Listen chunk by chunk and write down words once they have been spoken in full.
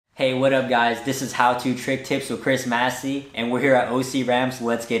Hey, what up guys? This is How To Trick Tips with Chris Massie, and we're here at OC Ramps.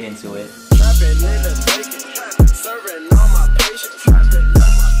 Let's get into it.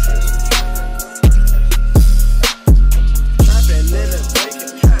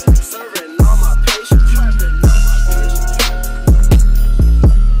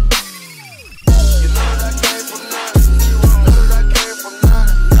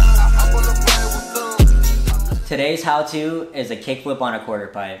 Today's how-to is a kickflip on a quarter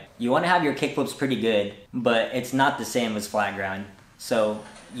pipe. You want to have your kickflips pretty good, but it's not the same as flat ground. So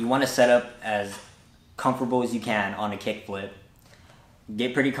you want to set up as comfortable as you can on a kickflip.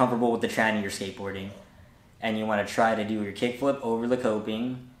 Get pretty comfortable with the tranny you're skateboarding. And you want to try to do your kickflip over the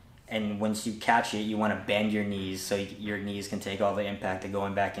coping. And once you catch it, you want to bend your knees so your knees can take all the impact of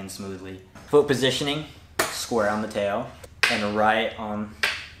going back in smoothly. Foot positioning, square on the tail, and right on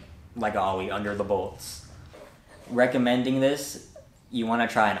like ollie under the bolts. Recommending this, you want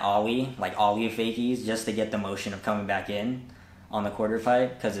to try an ollie, like ollie fakies, just to get the motion of coming back in on the quarter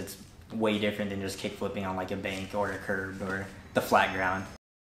pipe, because it's way different than just kick flipping on like a bank or a curb or the flat ground.